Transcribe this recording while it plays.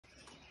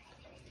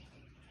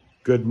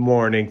Good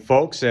morning,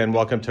 folks, and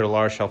welcome to the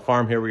La Rochelle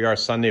Farm. Here we are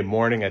Sunday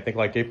morning, I think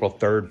like April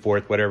 3rd,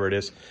 4th, whatever it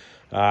is.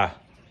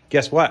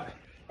 Guess what?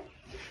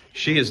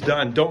 She is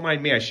done. Don't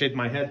mind me, I shaved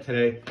my head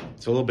today.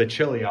 It's a little bit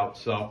chilly out,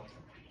 so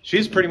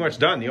she's pretty much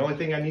done. The only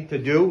thing I need to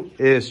do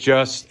is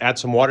just add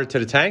some water to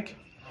the tank.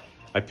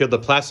 I peeled the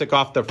plastic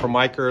off the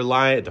Formica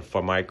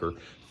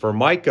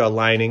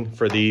lining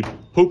for the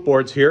poop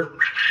boards here.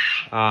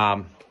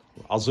 I'll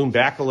zoom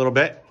back a little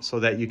bit so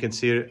that you can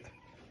see it.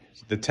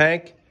 The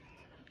tank.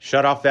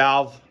 Shut-off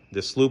valve,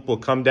 this loop will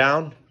come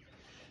down,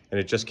 and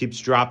it just keeps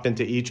dropping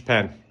to each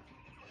pen.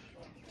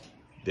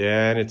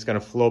 Then it's going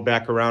to flow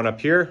back around up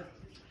here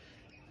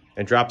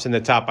and drops in the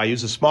top. I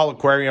use a small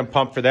aquarium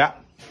pump for that.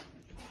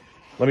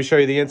 Let me show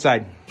you the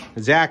inside.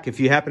 Zach, if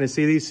you happen to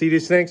see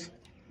these things,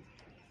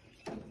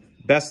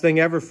 best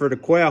thing ever for the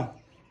quail.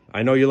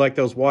 I know you like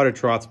those water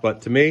troughs,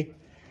 but to me,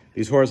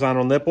 these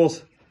horizontal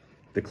nipples,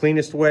 the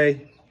cleanest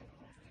way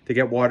to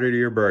get water to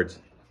your birds.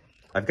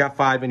 I've got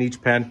 5 in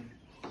each pen.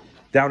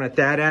 Down at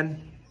that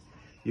end,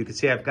 you can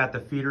see I've got the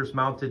feeders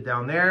mounted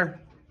down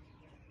there.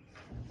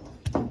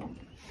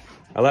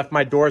 I left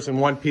my doors in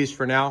one piece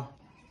for now.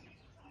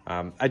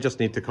 I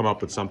just need to come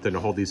up with something to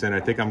hold these in. I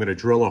think I'm going to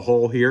drill a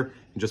hole here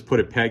and just put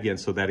a peg in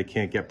so that it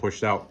can't get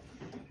pushed out.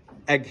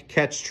 Egg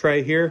catch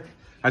tray here.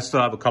 I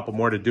still have a couple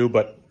more to do,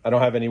 but I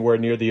don't have anywhere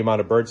near the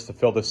amount of birds to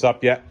fill this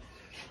up yet.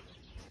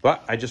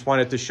 But I just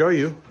wanted to show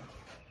you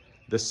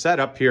the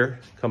setup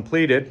here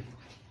completed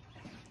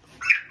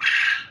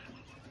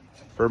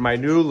for my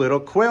new little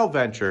quail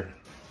venture.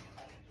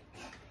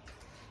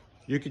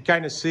 You can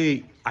kind of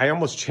see I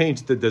almost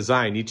changed the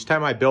design. Each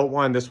time I built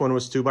one, this one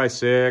was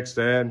 2x6,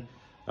 then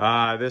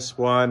this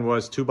one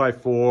was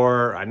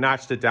 2x4. I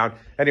notched it down.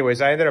 Anyways,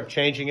 I ended up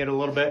changing it a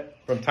little bit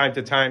from time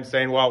to time,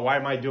 saying, well, why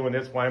am I doing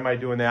this? Why am I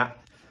doing that?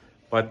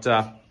 But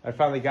I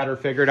finally got her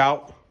figured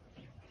out,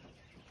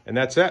 and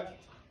that's it.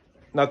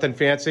 Nothing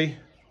fancy.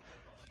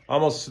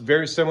 Almost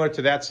very similar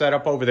to that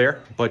setup over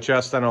there, but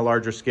just on a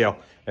larger scale.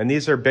 And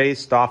these are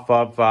based off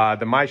of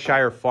the My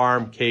Shire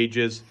Farm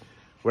cages.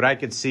 What I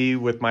could see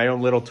with my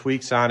own little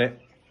tweaks on it,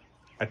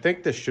 I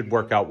think this should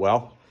work out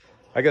well.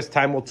 I guess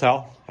time will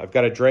tell. I've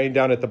got a drain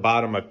down at the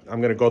bottom. I'm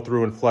going to go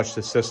through and flush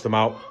the system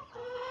out.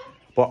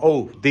 But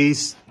oh,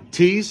 these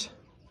T's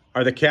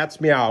are the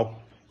cat's meow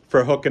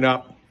for hooking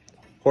up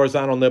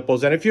horizontal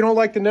nipples. And if you don't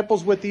like the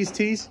nipples with these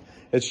T's,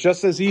 it's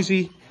just as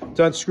easy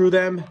to unscrew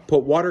them,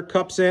 put water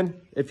cups in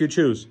if you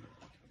choose.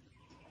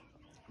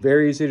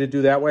 Very easy to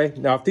do that way.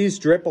 Now, if these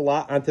drip a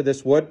lot onto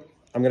this wood,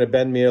 I'm going to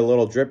bend me a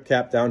little drip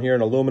cap down here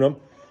in aluminum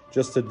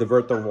just to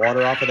divert the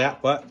water off of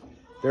that. But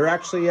they're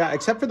actually,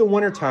 except for the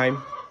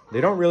wintertime,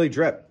 they don't really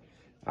drip.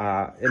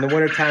 In the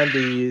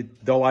wintertime,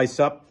 they'll ice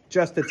up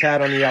just a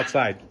tad on the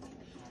outside.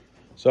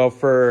 So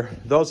for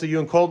those of you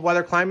in cold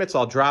weather climates,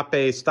 I'll drop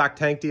a stock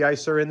tank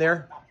de-icer in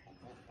there.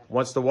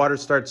 Once the water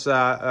starts,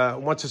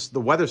 once the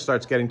weather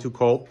starts getting too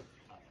cold,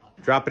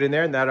 drop it in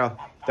there, and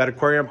that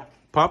aquarium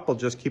pump will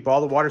just keep all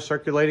the water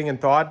circulating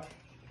and thawed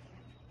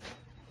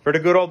for the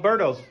good old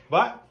birdos.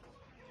 But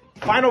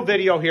final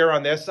video here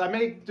on this. I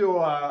may do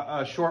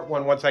a short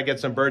one once I get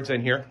some birds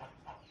in here.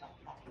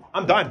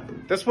 I'm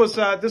done. This was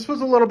a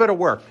little bit of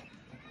work.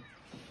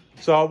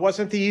 So it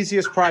wasn't the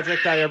easiest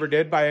project I ever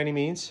did by any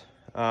means.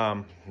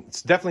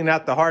 It's definitely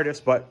not the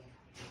hardest, but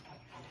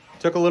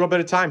took a little bit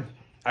of time.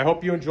 I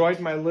hope you enjoyed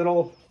my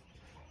little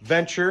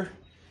venture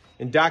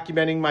in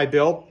documenting my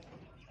build.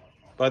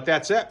 But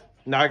that's it.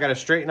 Now I got to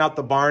straighten out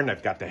the barn.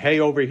 I've got the hay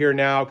over here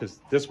now because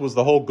this was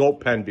the whole goat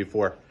pen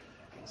before.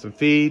 Some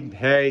feed,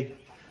 hay.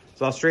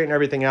 So I'll straighten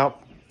everything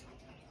out.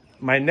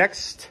 My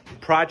next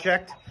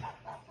project,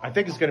 I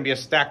think, is going to be a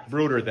stacked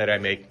brooder that I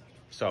make.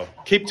 So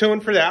keep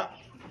tuned for that.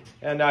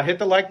 And hit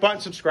the like button,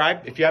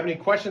 subscribe. If you have any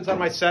questions on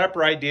my setup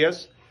or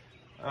ideas,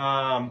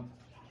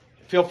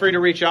 feel free to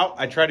reach out.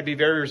 I try to be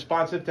very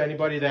responsive to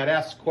anybody that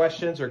asks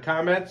questions or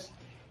comments.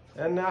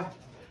 And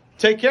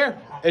take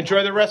care.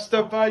 Enjoy the rest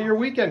of your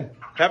weekend.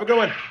 Have a good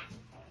one.